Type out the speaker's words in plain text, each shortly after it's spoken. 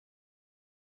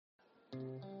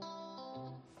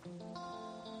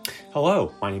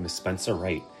Hello, my name is Spencer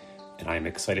Wright, and I am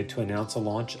excited to announce a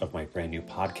launch of my brand new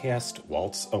podcast,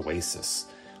 Walt's Oasis.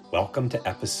 Welcome to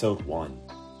episode 1.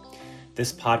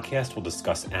 This podcast will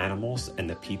discuss animals and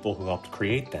the people who helped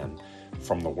create them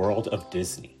from the world of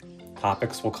Disney.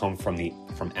 Topics will come from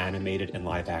animated and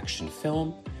live action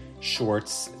film,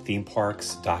 shorts, theme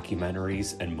parks,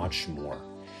 documentaries, and much more.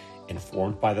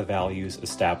 Informed by the values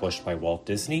established by Walt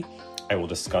Disney, I will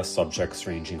discuss subjects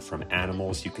ranging from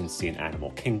animals you can see in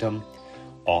Animal Kingdom,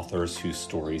 authors whose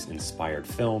stories inspired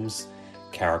films,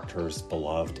 characters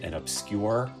beloved and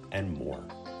obscure, and more.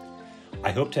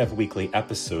 I hope to have weekly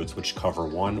episodes which cover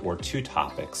one or two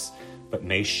topics, but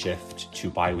may shift to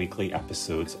bi-weekly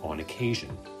episodes on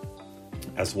occasion.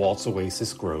 As Walt's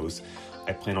Oasis grows,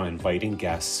 I plan on inviting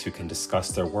guests who can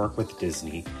discuss their work with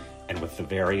Disney and with the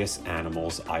various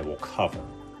animals I will cover.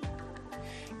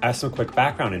 As some quick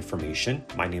background information,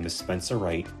 my name is Spencer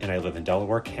Wright, and I live in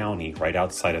Delaware County, right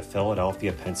outside of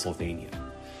Philadelphia, Pennsylvania.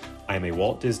 I am a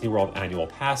Walt Disney World annual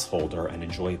pass holder and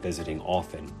enjoy visiting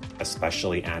often,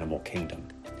 especially Animal Kingdom.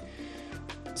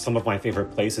 Some of my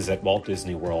favorite places at Walt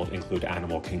Disney World include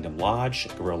Animal Kingdom Lodge,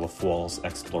 Gorilla Falls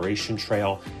Exploration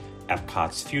Trail,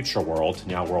 Epcot's Future World,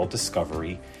 now World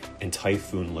Discovery, and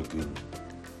Typhoon Lagoon.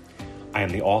 I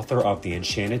am the author of The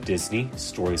Enchanted Disney,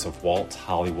 Stories of Walt,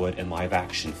 Hollywood, and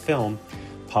Live-Action Film,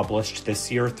 published this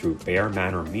year through Bear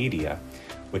Manor Media,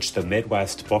 which the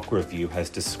Midwest Book Review has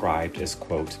described as,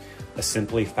 quote, a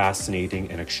simply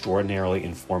fascinating and extraordinarily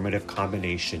informative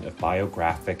combination of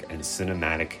biographic and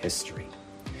cinematic history.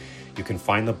 You can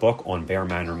find the book on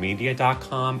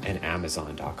bearmanormedia.com and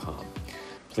amazon.com.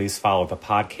 Please follow the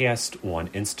podcast on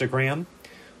Instagram,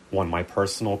 on my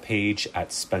personal page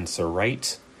at Spencer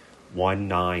Wright,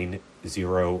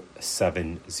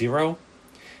 19070,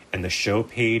 and the show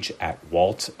page at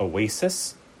Walt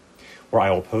Oasis, where I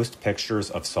will post pictures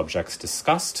of subjects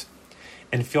discussed,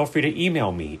 and feel free to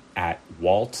email me at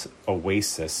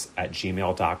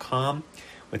waltoasis@gmail.com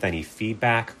with any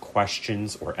feedback,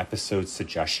 questions, or episode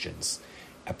suggestions.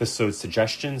 Episode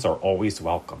suggestions are always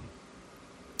welcome.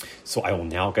 So I will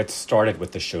now get started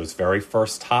with the show's very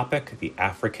first topic, the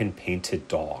African painted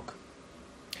dog.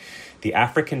 The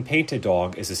African painted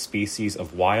dog is a species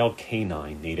of wild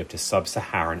canine native to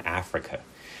sub-Saharan Africa.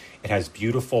 It has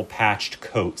beautiful patched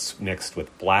coats mixed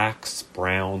with blacks,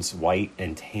 browns, white,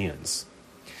 and tans.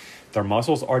 Their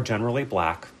muzzles are generally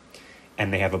black,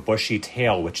 and they have a bushy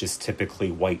tail which is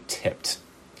typically white-tipped.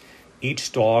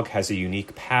 Each dog has a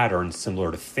unique pattern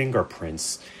similar to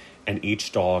fingerprints, and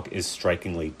each dog is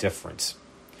strikingly different.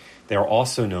 They are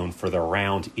also known for their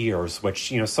round ears,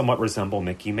 which, somewhat resemble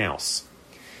Mickey Mouse.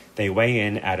 They weigh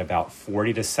in at about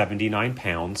 40 to 79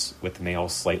 pounds, with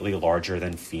males slightly larger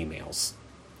than females.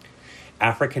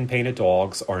 African painted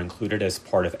dogs are included as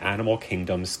part of Animal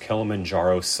Kingdom's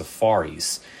Kilimanjaro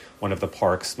Safaris, one of the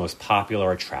park's most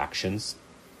popular attractions,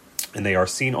 and they are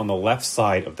seen on the left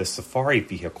side of the safari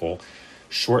vehicle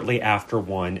shortly after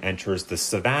one enters the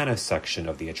savannah section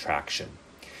of the attraction.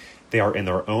 They are in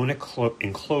their own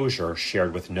enclosure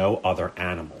shared with no other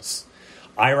animals.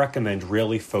 I recommend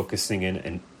really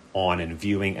focusing on and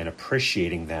viewing and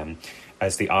appreciating them,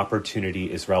 as the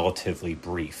opportunity is relatively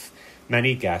brief.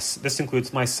 Many guests, this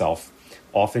includes myself,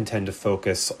 often tend to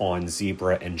focus on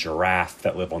zebra and giraffe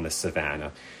that live on the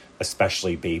savannah,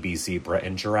 especially baby zebra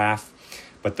and giraffe,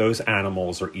 but those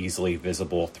animals are easily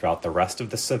visible throughout the rest of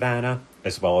the savannah,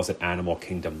 as well as at Animal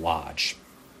Kingdom Lodge,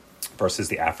 versus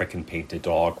the African painted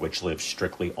dog, which lives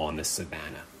strictly on the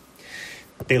savannah.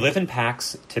 They live in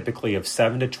packs, typically of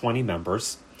 7 to 20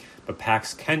 members, but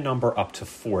packs can number up to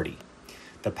 40.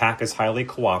 The pack is highly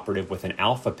cooperative with an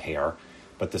alpha pair,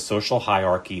 but the social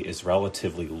hierarchy is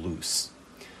relatively loose.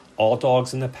 All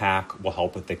dogs in the pack will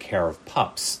help with the care of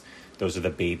pups. Those are the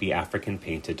baby African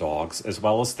painted dogs, as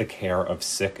well as the care of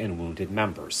sick and wounded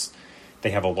members.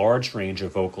 They have a large range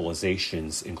of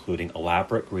vocalizations, including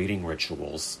elaborate greeting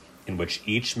rituals, in which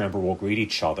each member will greet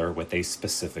each other with a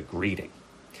specific greeting.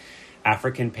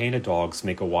 African painted dogs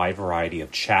make a wide variety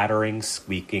of chattering,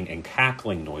 squeaking, and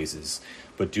cackling noises,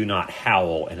 but do not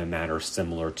howl in a manner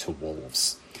similar to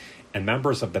wolves. And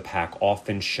members of the pack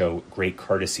often show great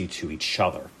courtesy to each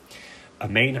other. A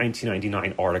May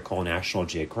 1999 article in National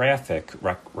Geographic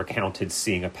recounted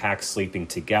seeing a pack sleeping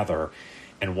together,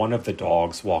 and one of the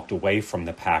dogs walked away from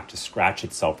the pack to scratch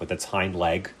itself with its hind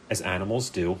leg, as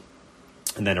animals do,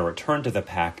 and then it returned to the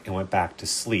pack and went back to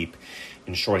sleep,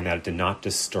 ensuring that it did not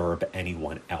disturb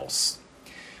anyone else.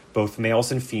 Both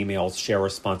males and females share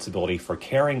responsibility for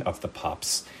caring of the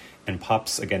pups, and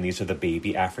pups, again, these are the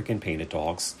baby African painted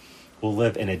dogs, will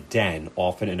live in a den,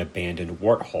 often an abandoned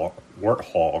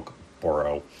warthog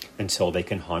burrow until they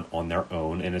can hunt on their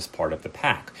own and as part of the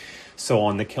pack. So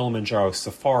on the Kilimanjaro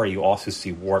safari, you also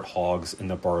see warthogs in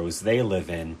the burrows they live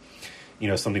in.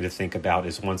 Something to think about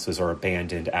is once those are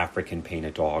abandoned, African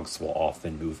painted dogs will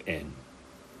often move in.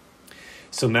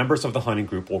 So members of the hunting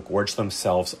group will gorge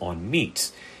themselves on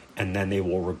meat, and then they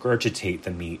will regurgitate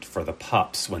the meat for the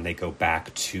pups when they go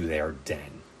back to their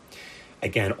den.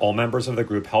 Again, all members of the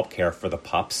group help care for the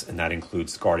pups, and that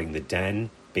includes guarding the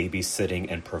den,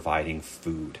 babysitting, and providing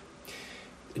food.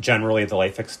 Generally, the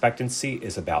life expectancy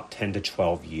is about 10 to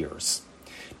 12 years.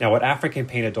 Now, what African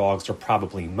painted dogs are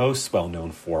probably most well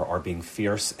known for are being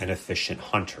fierce and efficient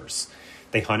hunters.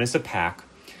 They hunt as a pack,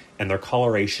 and their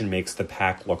coloration makes the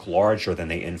pack look larger than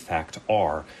they in fact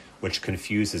are, which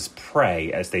confuses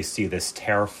prey as they see this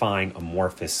terrifying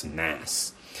amorphous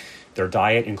mass. Their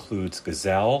diet includes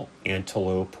gazelle,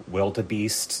 antelope,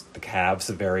 wildebeest, the calves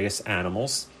of various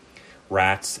animals,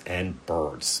 rats, and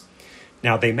birds.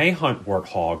 Now, they may hunt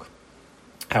warthog.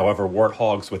 However,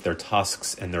 warthogs with their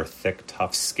tusks and their thick,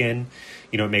 tough skin,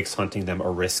 it makes hunting them a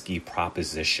risky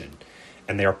proposition.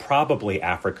 And they are probably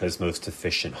Africa's most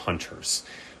efficient hunters.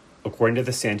 According to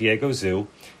the San Diego Zoo,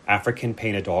 African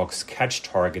painted dogs catch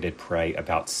targeted prey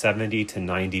about 70 to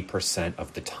 90%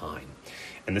 of the time.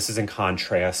 And this is in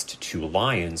contrast to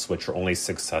lions, which are only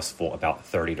successful about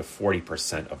 30 to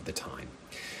 40% of the time.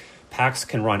 Packs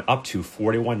can run up to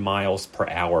 41 miles per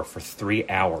hour for 3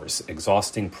 hours,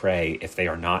 exhausting prey if they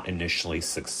are not initially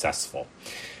successful.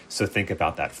 So think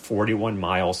about that, 41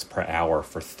 miles per hour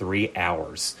for 3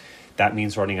 hours. That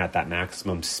means running at that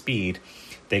maximum speed,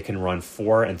 they can run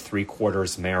 4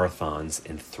 3/4 marathons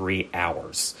in 3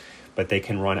 hours. But they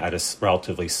can run at a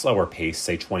relatively slower pace,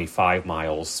 say 25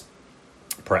 miles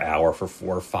per hour for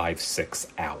 4, 5, 6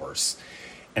 hours.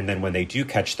 And then when they do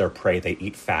catch their prey, they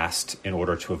eat fast in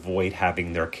order to avoid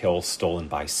having their kills stolen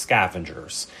by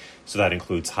scavengers. So that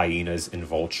includes hyenas and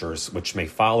vultures, which may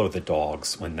follow the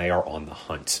dogs when they are on the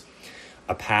hunt.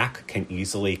 A pack can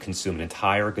easily consume an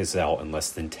entire gazelle in less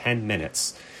than 10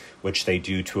 minutes, which they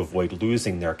do to avoid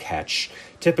losing their catch,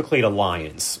 typically to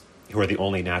lions, who are the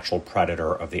only natural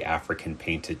predator of the African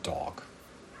painted dog.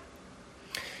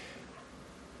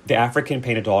 The African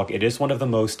painted dog, it is one of the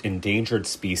most endangered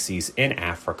species in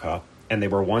Africa, and they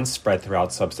were once spread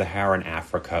throughout sub-Saharan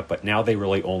Africa, but now they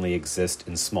really only exist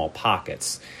in small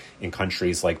pockets in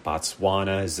countries like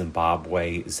Botswana,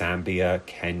 Zimbabwe, Zambia,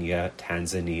 Kenya,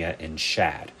 Tanzania, and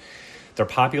Chad. Their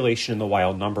population in the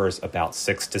wild numbers about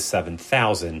 6,000 to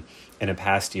 7,000, and in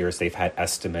past years they've had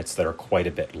estimates that are quite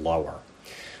a bit lower.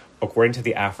 According to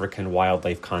the African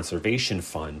Wildlife Conservation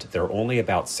Fund, there are only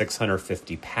about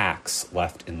 650 packs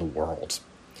left in the world.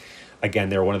 Again,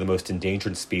 they're one of the most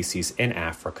endangered species in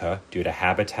Africa due to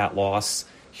habitat loss,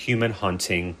 human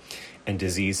hunting, and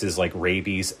diseases like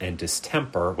rabies and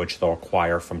distemper, which they'll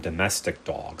acquire from domestic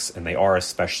dogs, and they are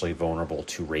especially vulnerable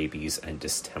to rabies and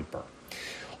distemper.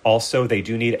 Also, they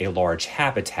do need a large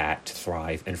habitat to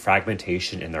thrive, and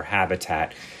fragmentation in their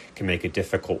habitat can make it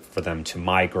difficult for them to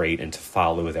migrate and to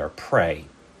follow their prey.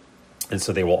 And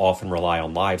so they will often rely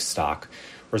on livestock,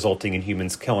 resulting in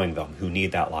humans killing them who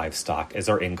need that livestock as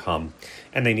their income,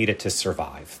 and they need it to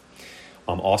survive.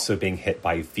 Also, being hit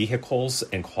by vehicles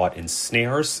and caught in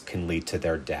snares can lead to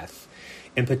their death.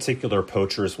 In particular,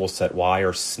 poachers will set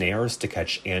wire snares to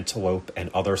catch antelope and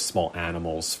other small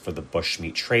animals for the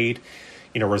bushmeat trade,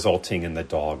 resulting in the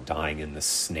dog dying in the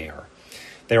snare.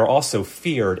 They are also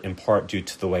feared in part due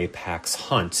to the way packs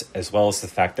hunt, as well as the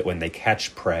fact that when they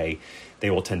catch prey, they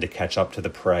will tend to catch up to the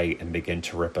prey and begin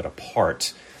to rip it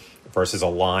apart, versus a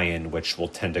lion, which will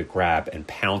tend to grab and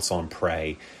pounce on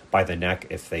prey by the neck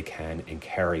if they can and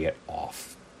carry it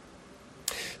off.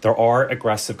 There are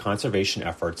aggressive conservation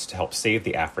efforts to help save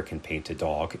the African painted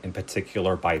dog, in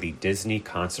particular by the Disney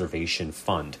Conservation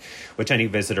Fund, which any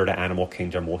visitor to Animal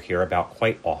Kingdom will hear about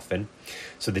quite often.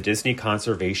 So the Disney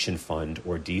Conservation Fund,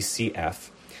 or DCF,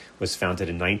 was founded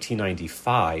in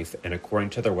 1995, and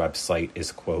according to their website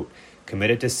is, quote,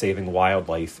 committed to saving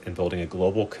wildlife and building a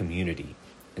global community,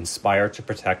 inspired to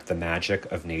protect the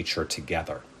magic of nature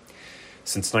together.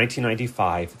 Since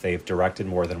 1995, they've directed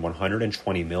more than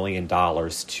 $120 million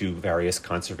to various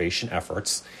conservation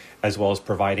efforts, as well as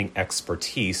providing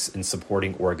expertise in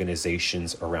supporting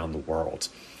organizations around the world.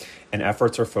 And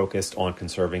efforts are focused on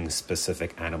conserving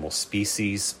specific animal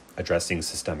species, addressing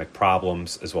systemic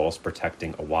problems, as well as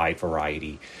protecting a wide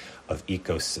variety of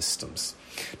ecosystems.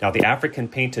 Now, the African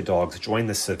painted dogs joined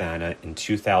the savannah in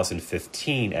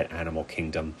 2015 at Animal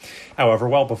Kingdom. However,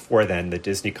 well before then, the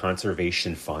Disney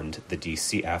Conservation Fund, the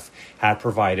DCF, had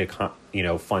provided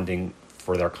funding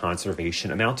for their conservation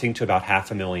amounting to about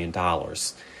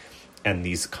 $500,000. and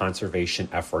these conservation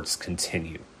efforts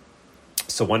continue.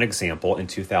 So one example, in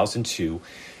 2002,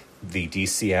 the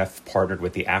DCF partnered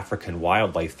with the African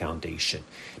Wildlife Foundation.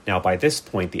 Now, by this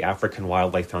point, the African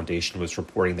Wildlife Foundation was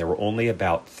reporting there were only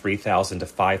about 3,000 to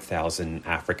 5,000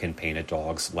 African painted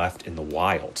dogs left in the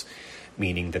wild,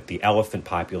 meaning that the elephant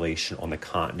population on the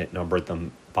continent numbered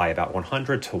them by about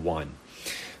 100 to 1.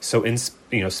 So,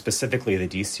 specifically, the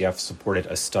DCF supported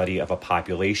a study of a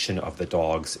population of the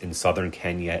dogs in southern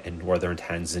Kenya and northern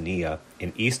Tanzania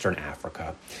in eastern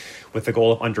Africa, with the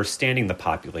goal of understanding the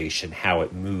population, how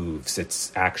it moves,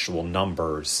 its actual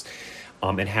numbers,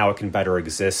 and how it can better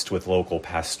exist with local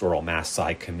pastoral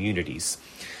Maasai communities.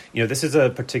 This is a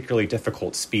particularly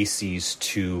difficult species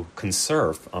to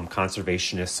conserve.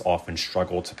 Conservationists often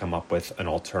struggle to come up with an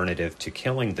alternative to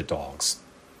killing the dogs.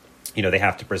 They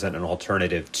have to present an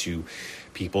alternative to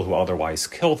people who otherwise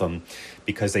kill them,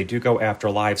 because they do go after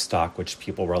livestock, which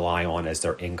people rely on as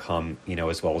their income,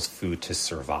 as well as food to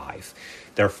survive.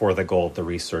 Therefore, the goal of the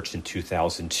research in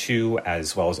 2002,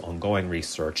 as well as ongoing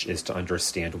research, is to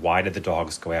understand why did the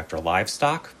dogs go after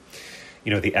livestock,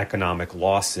 the economic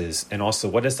losses, and also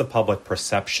what is the public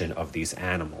perception of these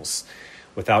animals.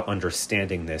 Without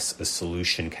understanding this, a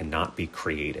solution cannot be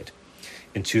created.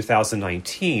 In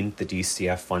 2019, the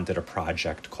DCF funded a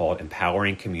project called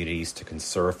Empowering Communities to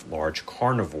Conserve Large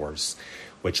Carnivores,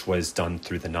 which was done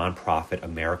through the nonprofit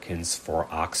Americans for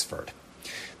Oxford.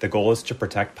 The goal is to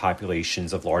protect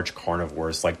populations of large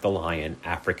carnivores like the lion,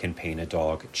 African painted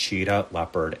dog, cheetah,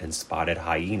 leopard, and spotted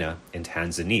hyena in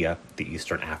Tanzania, the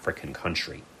eastern African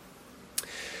country.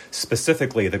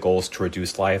 Specifically, the goal is to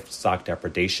reduce livestock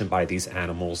depredation by these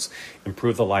animals,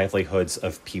 improve the livelihoods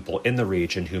of people in the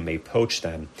region who may poach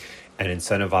them, and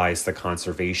incentivize the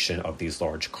conservation of these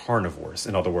large carnivores.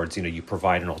 In other words, you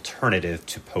provide an alternative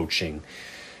to poaching,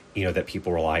 that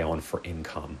people rely on for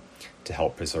income to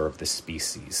help preserve the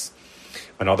species.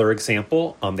 Another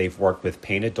example, they've worked with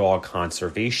Painted Dog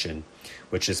Conservation,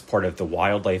 which is part of the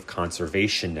Wildlife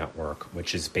Conservation Network,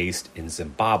 which is based in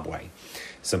Zimbabwe.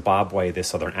 Zimbabwe, this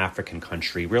southern African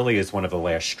country, really is one of the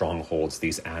last strongholds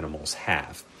these animals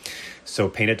have. So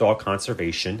Painted Dog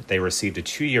Conservation, they received a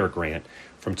 2-year grant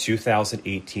from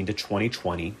 2018 to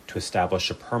 2020 to establish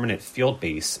a permanent field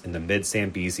base in the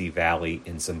mid-Zambezi Valley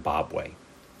in Zimbabwe.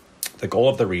 The goal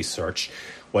of the research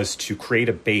was to create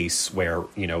a base where,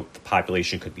 the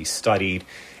population could be studied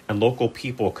and local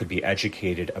people could be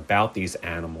educated about these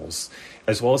animals,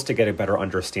 as well as to get a better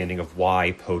understanding of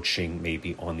why poaching may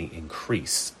be on the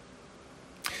increase.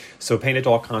 So Painted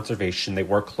Dog Conservation, they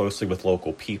work closely with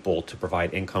local people to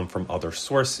provide income from other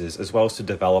sources, as well as to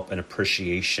develop an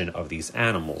appreciation of these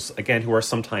animals, again, who are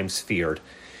sometimes feared,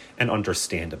 and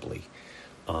understandably.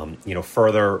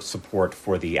 Further support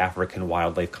for the African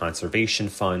Wildlife Conservation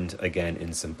Fund, again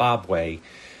in Zimbabwe,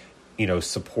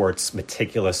 supports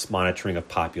meticulous monitoring of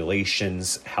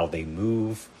populations, how they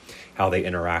move, how they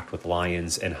interact with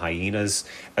lions and hyenas,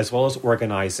 as well as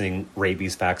organizing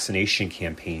rabies vaccination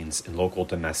campaigns in local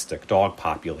domestic dog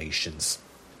populations.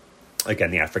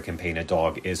 Again, the African painted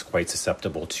dog is quite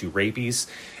susceptible to rabies,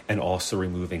 and also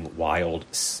removing wild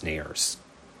snares.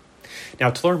 Now,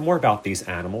 to learn more about these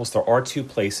animals, there are 2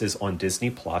 places on Disney+,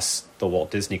 the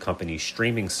Walt Disney Company's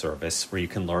streaming service, where you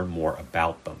can learn more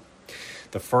about them.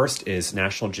 The first is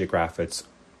National Geographic's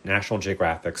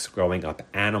Growing Up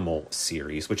Animal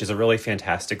series, which is a really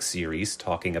fantastic series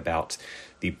talking about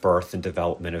the birth and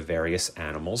development of various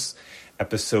animals.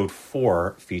 Episode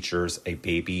 4 features a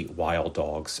baby wild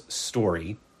dog's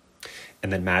story.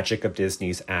 And then Magic of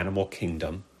Disney's Animal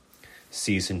Kingdom,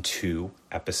 Season 2,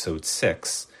 Episode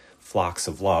 6, Flocks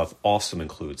of Love, also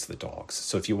includes the dogs.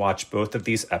 So if you watch both of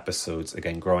these episodes,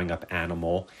 again, Growing Up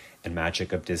Animal and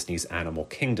Magic of Disney's Animal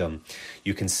Kingdom,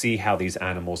 you can see how these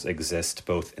animals exist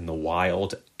both in the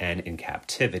wild and in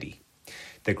captivity.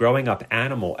 The Growing Up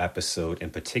Animal episode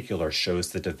in particular shows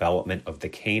the development of the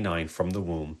canine from the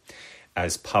womb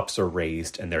as pups are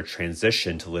raised and their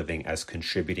transition to living as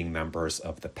contributing members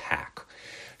of the pack.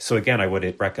 So again, I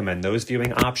would recommend those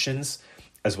viewing options,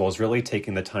 as well as really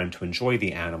taking the time to enjoy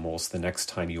the animals the next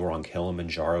time you are on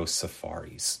Kilimanjaro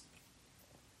safaris.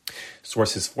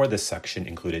 Sources for this section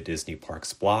included Disney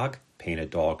Parks blog,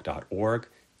 painteddog.org,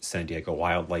 San Diego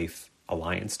Wildlife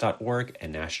Alliance.org,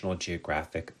 and National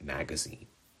Geographic magazine.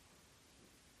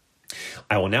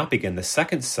 I will now begin the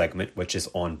second segment, which is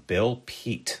on Bill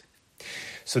Peet.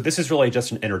 So this is really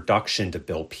just an introduction to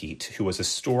Bill Peet, who was a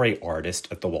story artist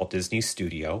at the Walt Disney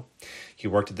Studio. He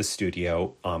worked at the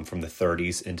studio from the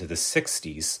 30s into the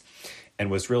 60s, and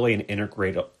was really an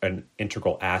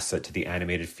integral asset to the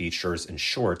animated features and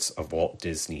shorts of Walt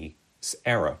Disney's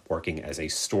era, working as a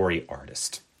story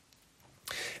artist.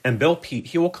 And Bill Peet,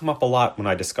 he will come up a lot when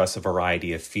I discuss a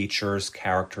variety of features,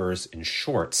 characters, and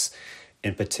shorts,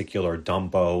 in particular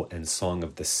Dumbo and Song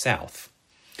of the South.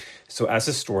 So as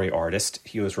a story artist,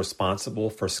 he was responsible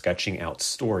for sketching out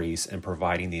stories and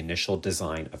providing the initial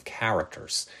design of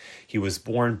characters. He was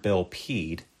born Bill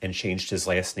Peet and changed his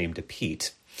last name to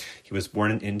Peet. He was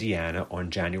born in Indiana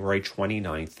on January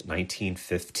 29th,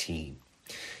 1915.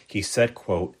 He said,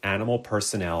 quote, "Animal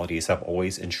personalities have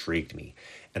always intrigued me,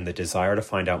 and the desire to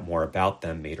find out more about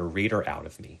them made a reader out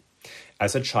of me.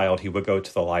 As a child, he would go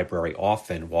to the library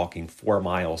often, walking 4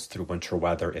 miles through winter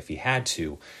weather if he had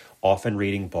to, often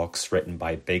reading books written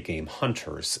by big game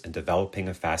hunters and developing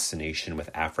a fascination with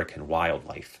African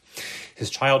wildlife. His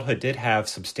childhood did have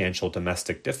substantial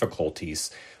domestic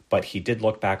difficulties, but he did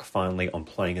look back fondly on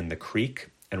playing in the creek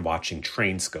and watching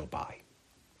trains go by."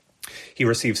 He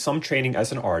received some training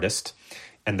as an artist,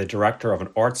 and the director of an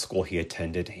art school he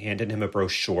attended handed him a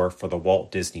brochure for the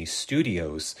Walt Disney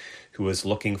Studios, who was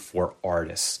looking for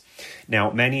artists.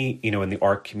 Now, many, in the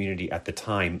art community at the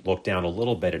time looked down a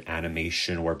little bit at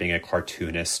animation or being a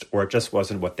cartoonist, or it just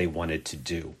wasn't what they wanted to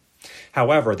do.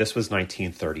 However, this was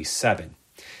 1937,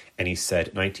 and he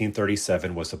said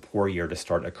 1937 was a poor year to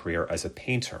start a career as a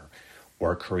painter,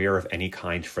 or a career of any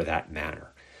kind for that matter.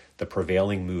 The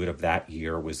prevailing mood of that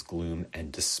year was gloom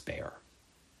and despair.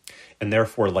 And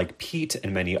therefore, like Peet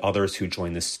and many others who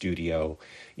joined the studio,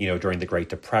 during the Great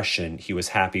Depression, he was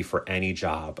happy for any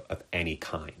job of any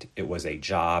kind. It was a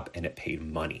job and it paid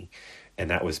money. And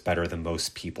that was better than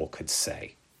most people could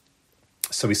say.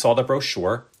 So he saw the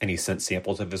brochure and he sent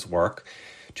samples of his work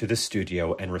to the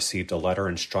studio and received a letter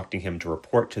instructing him to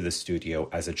report to the studio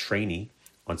as a trainee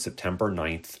on September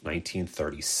 9th,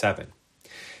 1937.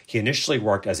 He initially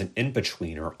worked as an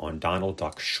in-betweener on Donald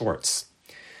Duck shorts.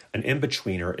 An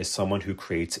in-betweener is someone who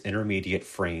creates intermediate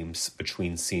frames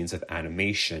between scenes of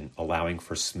animation, allowing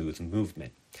for smooth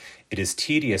movement. It is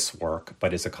tedious work,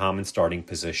 but is a common starting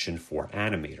position for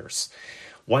animators.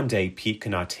 One day, Peet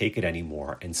could not take it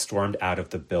anymore and stormed out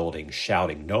of the building,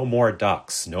 shouting, "No more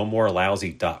ducks, no more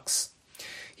lousy ducks."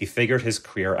 He figured his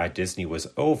career at Disney was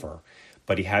over,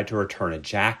 but he had to return a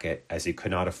jacket as he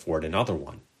could not afford another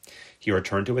one. He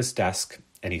returned to his desk,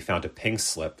 and he found a pink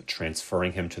slip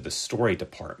transferring him to the story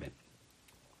department.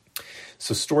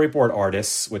 So storyboard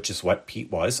artists, which is what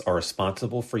Peet was, are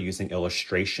responsible for using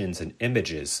illustrations and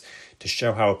images to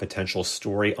show how a potential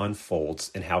story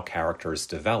unfolds and how characters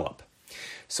develop.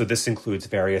 So this includes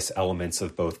various elements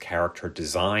of both character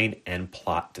design and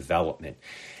plot development.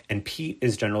 And Peet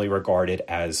is generally regarded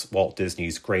as Walt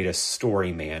Disney's greatest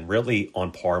story man, really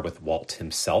on par with Walt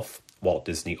himself. Walt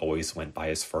Disney always went by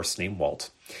his first name,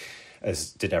 Walt,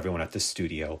 as did everyone at the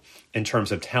studio, in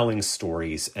terms of telling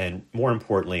stories and, more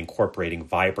importantly, incorporating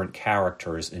vibrant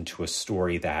characters into a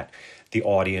story that the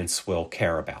audience will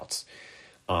care about.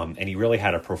 And he really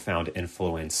had a profound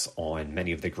influence on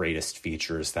many of the greatest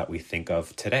features that we think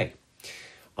of today.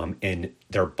 In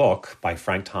their book by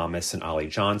Frank Thomas and Ollie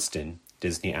Johnston,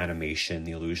 Disney Animation,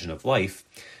 The Illusion of Life,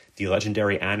 the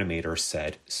legendary animator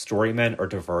said, "Storymen are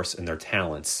diverse in their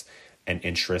talents and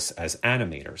interests as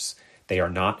animators. They are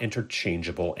not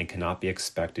interchangeable and cannot be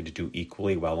expected to do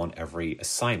equally well on every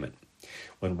assignment.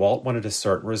 When Walt wanted a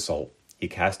certain result, he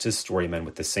cast his storymen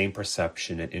with the same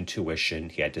perception and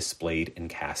intuition he had displayed in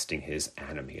casting his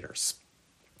animators."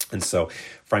 And so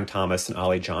Frank Thomas and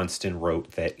Ollie Johnston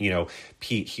wrote that,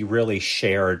 Peet, he really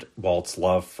shared Walt's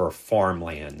love for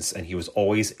farmlands, and he was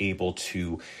always able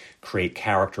to create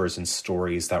characters and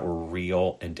stories that were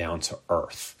real and down to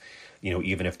earth,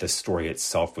 even if the story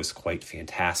itself was quite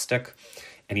fantastic.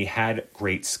 And he had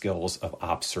great skills of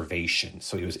observation.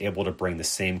 So he was able to bring the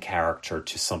same character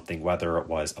to something, whether it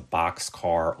was a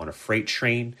boxcar on a freight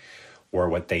train or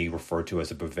what they refer to as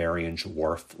a Bavarian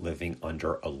dwarf living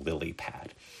under a lily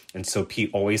pad. And so Peet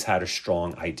always had a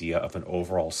strong idea of an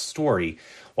overall story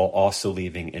while also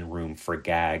leaving in room for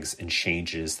gags and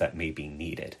changes that may be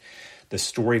needed. The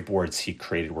storyboards he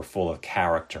created were full of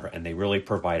character, and they really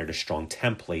provided a strong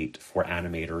template for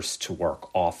animators to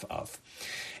work off of.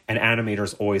 And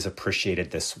animators always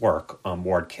appreciated this work.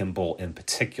 Ward Kimball in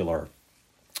particular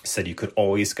said you could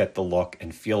always get the look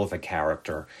and feel of a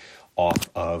character off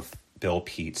of Bill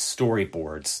Peet's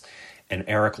storyboards. And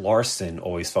Eric Larson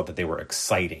always felt that they were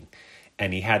exciting.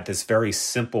 And he had this very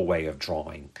simple way of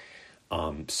drawing.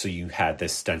 So you had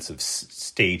this sense of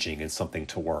staging and something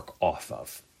to work off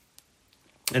of.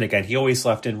 And again, he always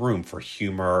left in room for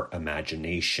humor,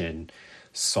 imagination,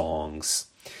 songs.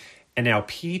 And now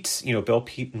Peet, Bill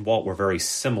Peet and Walt were very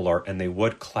similar, and they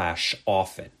would clash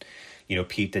often.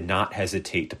 Peet did not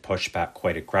hesitate to push back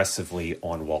quite aggressively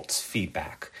on Walt's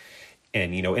feedback.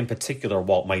 And, in particular,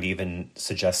 Walt might even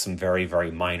suggest some very,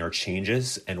 very minor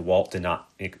changes, and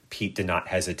Pete did not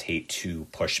hesitate to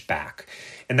push back.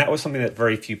 And that was something that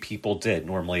very few people did.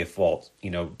 Normally, if Walt,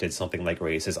 did something like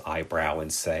raise his eyebrow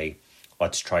and say,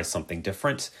 let's try something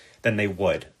different, then they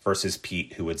would, versus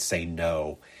Pete, who would say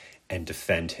no and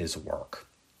defend his work.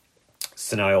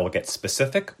 So now I will get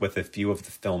specific with a few of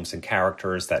the films and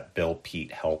characters that Bill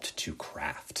Peet helped to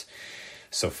craft.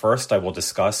 So first I will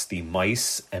discuss The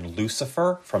Mice and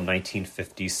Lucifer from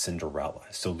 1950's Cinderella.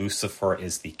 So Lucifer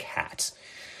is the cat.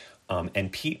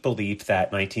 And Pete believed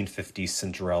that 1950's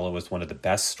Cinderella was one of the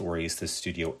best stories the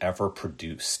studio ever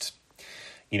produced.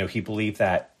 He believed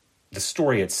that the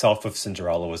story itself of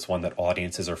Cinderella was one that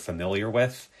audiences are familiar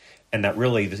with, and that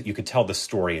really you could tell the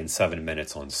story in 7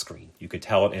 minutes on screen. You could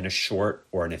tell it in a short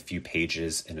or in a few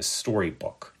pages in a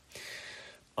storybook.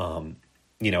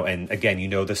 And again,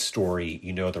 the story,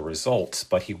 the results,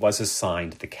 but he was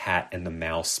assigned The Cat and the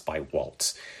Mouse by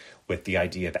Walt, with the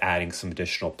idea of adding some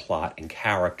additional plot and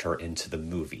character into the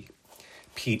movie.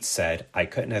 Pete said, I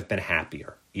couldn't have been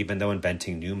happier, even though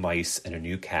inventing new mice and a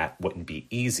new cat wouldn't be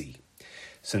easy,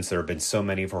 since there have been so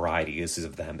many varieties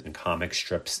of them in comic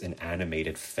strips and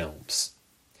animated films.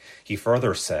 He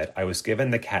further said, I was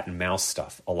given the cat and mouse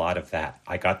stuff, a lot of that.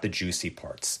 I got the juicy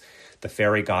parts. The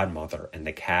fairy godmother and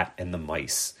the cat and the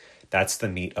mice. That's the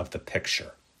meat of the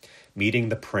picture. Meeting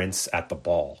the prince at the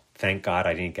ball. Thank God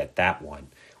I didn't get that one.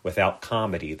 Without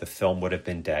comedy, the film would have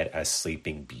been dead as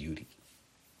Sleeping Beauty.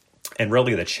 And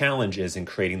really the challenge is in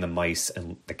creating the mice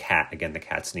and the cat, again, the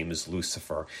cat's name is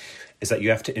Lucifer, is that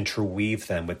you have to interweave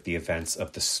them with the events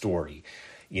of the story.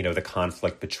 The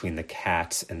conflict between the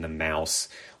cat and the mouse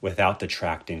without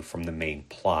detracting from the main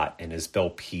plot. And as Bill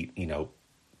Peet,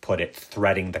 put it,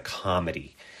 threading the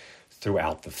comedy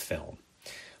throughout the film.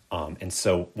 And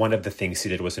so one of the things he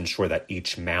did was ensure that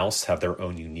each mouse have their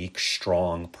own unique,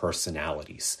 strong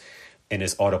personalities. In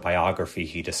his autobiography,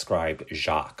 he described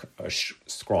Jacques, a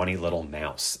scrawny little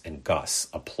mouse, and Gus,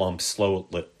 a plump,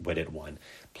 slow-witted one,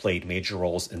 played major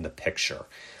roles in the picture.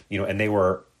 And they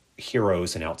were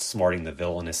heroes in outsmarting the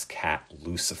villainous cat,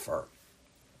 Lucifer.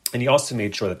 And he also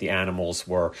made sure that the animals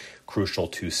were crucial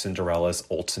to Cinderella's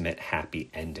ultimate happy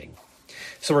ending.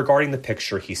 So regarding the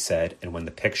picture, he said, and when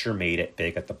the picture made it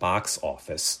big at the box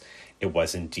office, it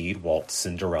was indeed Walt's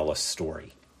Cinderella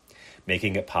story,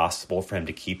 making it possible for him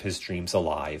to keep his dreams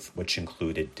alive, which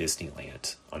included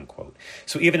Disneyland, unquote.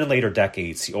 So even in later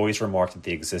decades, he always remarked that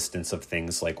the existence of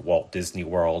things like Walt Disney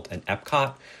World and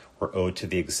Epcot were owed to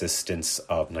the existence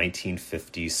of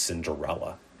 1950's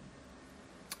Cinderella.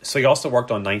 So he also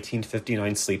worked on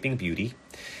 1959's Sleeping Beauty.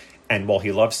 And while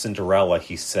he loved Cinderella,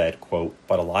 he said, quote,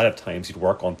 but a lot of times he'd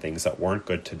work on things that weren't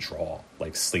good to draw,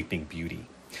 like Sleeping Beauty.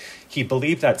 He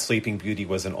believed that Sleeping Beauty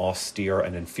was an austere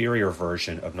and inferior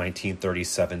version of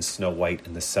 1937's Snow White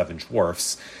and the Seven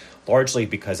Dwarfs, largely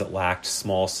because it lacked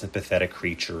small sympathetic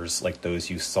creatures like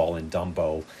those you saw in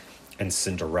Dumbo and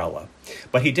Cinderella.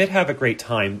 But he did have a great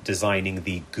time designing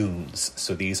the goons.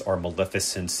 So these are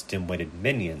Maleficent's dim-witted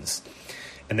minions.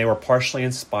 And they were partially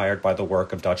inspired by the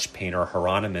work of Dutch painter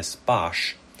Hieronymus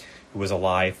Bosch, who was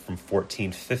alive from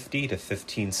 1450 to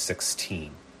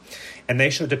 1516. And they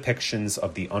show depictions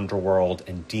of the underworld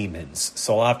and demons.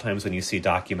 So a lot of times when you see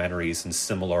documentaries and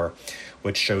similar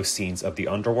which show scenes of the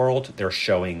underworld, they're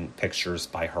showing pictures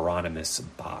by Hieronymus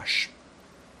Bosch.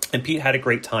 And Pete had a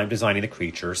great time designing the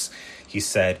creatures. He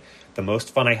said, the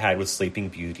most fun I had with Sleeping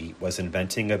Beauty was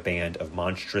inventing a band of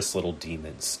monstrous little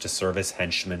demons to serve as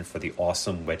henchmen for the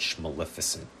awesome witch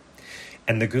Maleficent.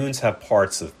 And the goons have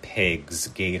parts of pigs,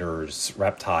 gators,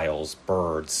 reptiles,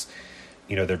 birds.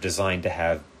 They're designed to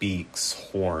have beaks,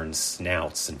 horns,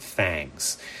 snouts, and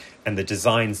fangs. And the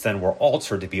designs then were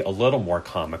altered to be a little more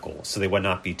comical, so they would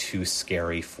not be too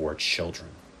scary for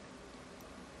children.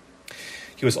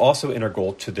 He was also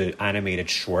integral to the animated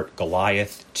short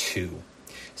Goliath 2.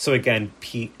 So again,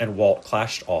 Pete and Walt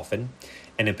clashed often,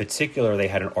 and in particular they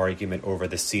had an argument over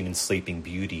the scene in Sleeping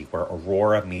Beauty where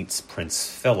Aurora meets Prince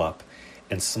Philip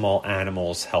and small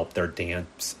animals help their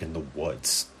dance in the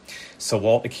woods. So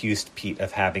Walt accused Pete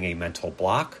of having a mental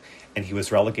block, and he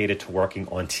was relegated to working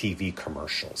on TV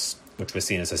commercials, which was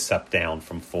seen as a step down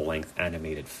from full-length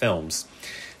animated films.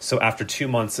 So after 2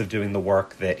 months of doing the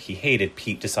work that he hated,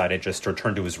 Pete decided just to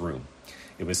return to his room.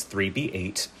 It was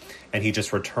 3B8, and he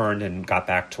just returned and got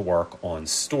back to work on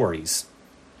stories.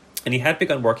 And he had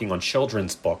begun working on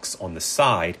children's books on the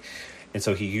side, and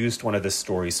so he used one of the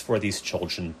stories for these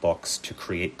children's books to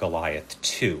create Goliath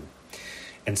 2.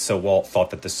 And so Walt thought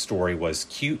that the story was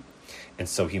cute, and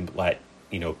so he let,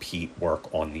 Pete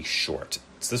work on the short.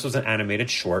 So this was an animated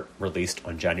short released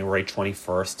on January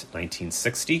 21st,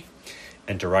 1960.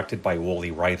 and directed by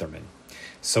Wooly Reitherman.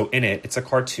 So in it, it's a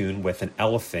cartoon with an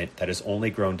elephant that has only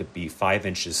grown to be 5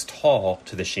 inches tall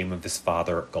to the shame of his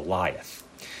father, Goliath.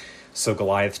 So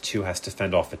Goliath, too, has to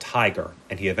fend off a tiger,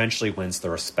 and he eventually wins the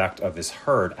respect of his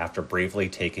herd after bravely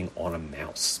taking on a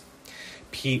mouse.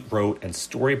 Peet wrote and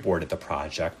storyboarded the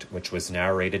project, which was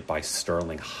narrated by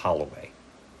Sterling Holloway.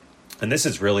 And this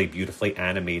is really beautifully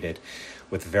animated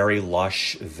with very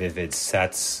lush, vivid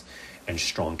sets and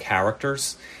strong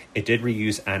characters. It did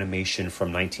reuse animation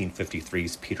from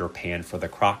 1953's Peter Pan for the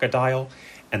Crocodile,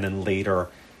 and then later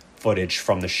footage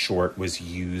from the short was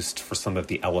used for some of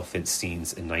the elephant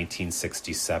scenes in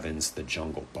 1967's The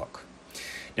Jungle Book.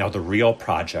 Now, the real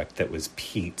project that was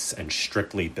Peet's and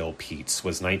strictly Bill Peet's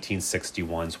was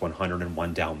 1961's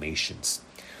 101 Dalmatians.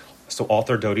 So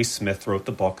author Dodie Smith wrote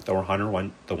the book, The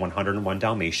 101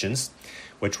 Dalmatians,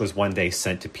 which was one day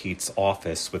sent to Peet's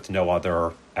office with no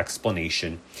other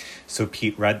explanation. So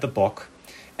Peet read the book,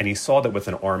 and he saw that with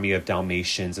an army of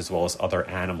Dalmatians as well as other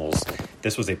animals,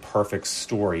 this was a perfect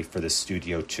story for the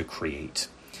studio to create.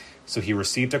 So he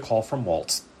received a call from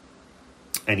Walt,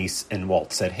 and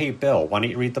Walt said, "Hey, Bill, why don't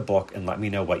you read the book and let me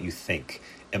know what you think?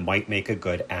 It might make a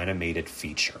good animated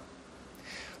feature."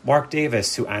 Mark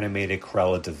Davis, who animated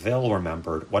Cruella de Vil,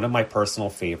 remembered, "One of my personal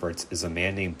favorites is a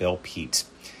man named Bill Peet.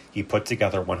 He put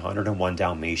together 101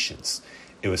 Dalmatians.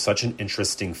 It was such an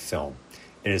interesting film.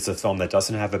 It is a film that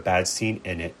doesn't have a bad scene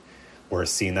in it or a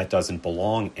scene that doesn't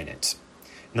belong in it."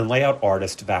 And the layout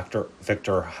artist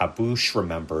Victor Habouche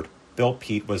remembered, "Bill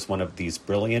Peet was one of these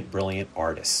brilliant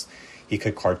artists. He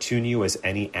could cartoon you as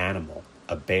any animal,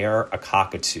 a bear, a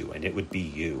cockatoo, and it would be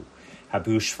you."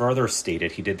 Habouche further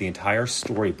stated he did the entire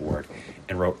storyboard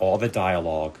and wrote all the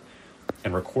dialogue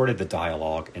and recorded the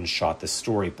dialogue and shot the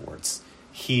storyboards.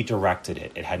 He directed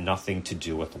it. It had nothing to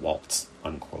do with Walt,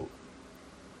 unquote.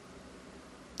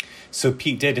 So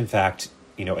Peet did, in fact,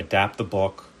 adapt the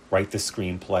book, write the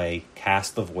screenplay,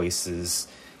 cast the voices.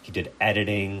 He did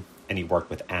editing, and he worked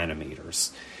with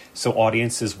animators. So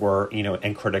audiences were,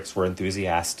 and critics were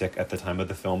enthusiastic at the time of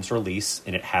the film's release,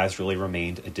 and it has really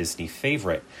remained a Disney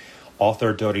favorite.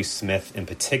 Author Dodie Smith, in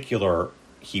particular,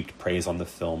 heaped praise on the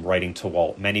film, writing to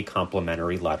Walt many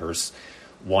complimentary letters.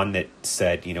 One that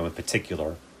said, in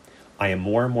particular, "I am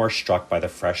more and more struck by the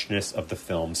freshness of the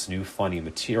film's new funny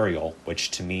material, which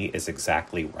to me is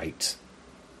exactly right."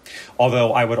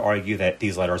 Although I would argue that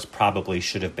these letters probably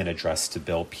should have been addressed to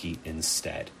Bill Peet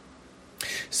instead.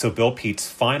 So Bill Peet's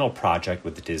final project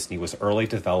with Disney was early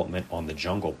development on The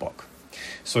Jungle Book.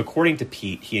 So according to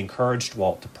Peet, he encouraged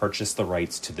Walt to purchase the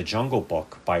rights to The Jungle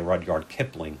Book by Rudyard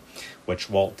Kipling, which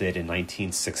Walt did in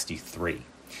 1963.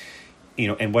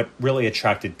 And what really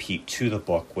attracted Peet to the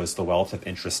book was the wealth of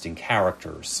interesting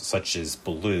characters, such as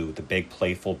Baloo, the big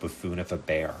playful buffoon of a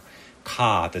bear,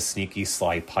 Kaa, the sneaky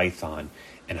sly python,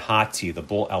 and Hati, the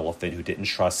bull elephant who didn't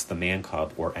trust the man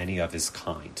cub or any of his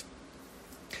kind.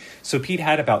 So Peet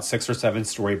had about 6 or 7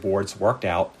 storyboards worked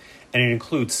out, and it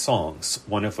includes songs,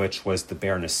 one of which was The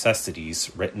Bare Necessities,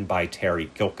 written by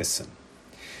Terry Gilkyson.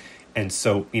 And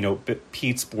so,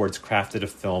 Peet's boards crafted a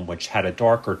film which had a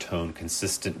darker tone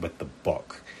consistent with the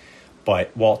book.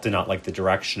 But Walt did not like the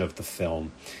direction of the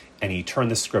film, and he turned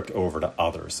the script over to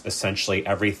others. Essentially,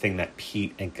 everything that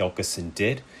Peet and Gilkyson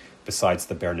did, besides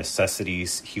The Bare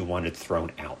Necessities, he wanted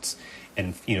thrown out.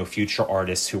 And, future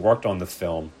artists who worked on the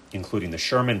film, including the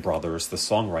Sherman Brothers, the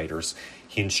songwriters,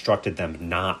 he instructed them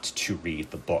not to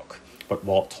read the book. What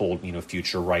Walt told,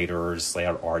 future writers,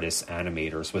 layout artists,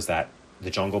 animators, was that The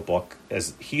Jungle Book,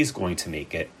 as he's going to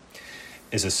make it,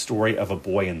 is a story of a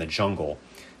boy in the jungle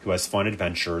who has fun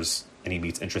adventures and he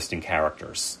meets interesting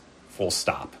characters. Full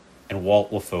stop. And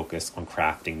Walt will focus on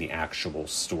crafting the actual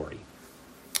story.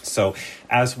 So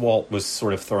as Walt was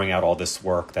sort of throwing out all this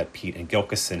work that Peet and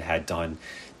Gilkyson had done,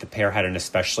 the pair had an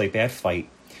especially bad fight,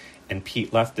 and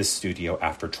Peet left the studio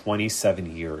after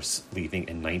 27 years, leaving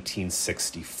in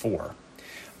 1964.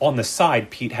 On the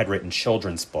side, Peet had written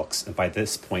children's books, and by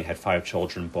this point had 5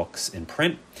 children's books in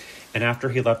print. And after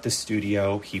he left the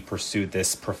studio, he pursued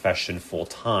this profession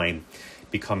full-time,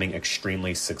 becoming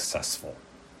extremely successful.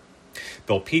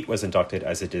 Bill Peet was inducted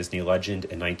as a Disney legend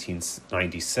in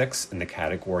 1996 in the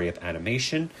category of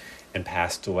animation and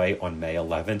passed away on May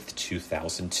 11th,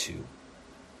 2002.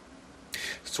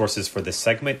 Sources for this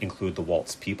segment include the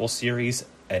Walt's People series,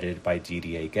 edited by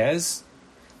Didier Guez,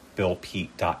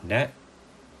 BillPeet.net,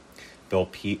 Bill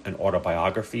Peet, an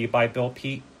autobiography by Bill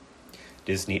Peet,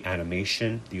 Disney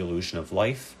Animation, The Illusion of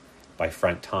Life by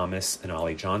Frank Thomas and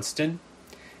Ollie Johnston,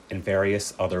 and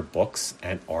various other books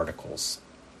and articles.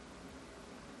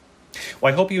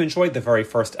 Well, I hope you enjoyed the very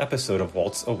first episode of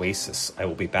Walt's Oasis. I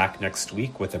will be back next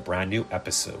week with a brand new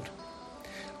episode.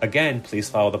 Again, please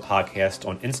follow the podcast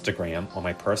on Instagram on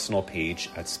my personal page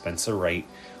at Spencer Wright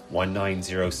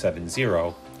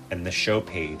 19070 and the show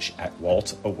page at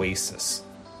Walt Oasis,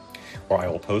 where I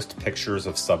will post pictures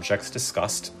of subjects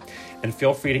discussed, and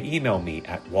feel free to email me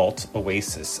at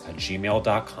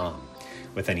waltoasis@gmail.com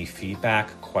with any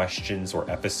feedback, questions, or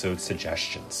episode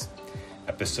suggestions.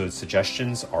 Episode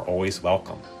suggestions are always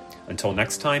welcome. Until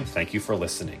next time, thank you for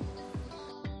listening.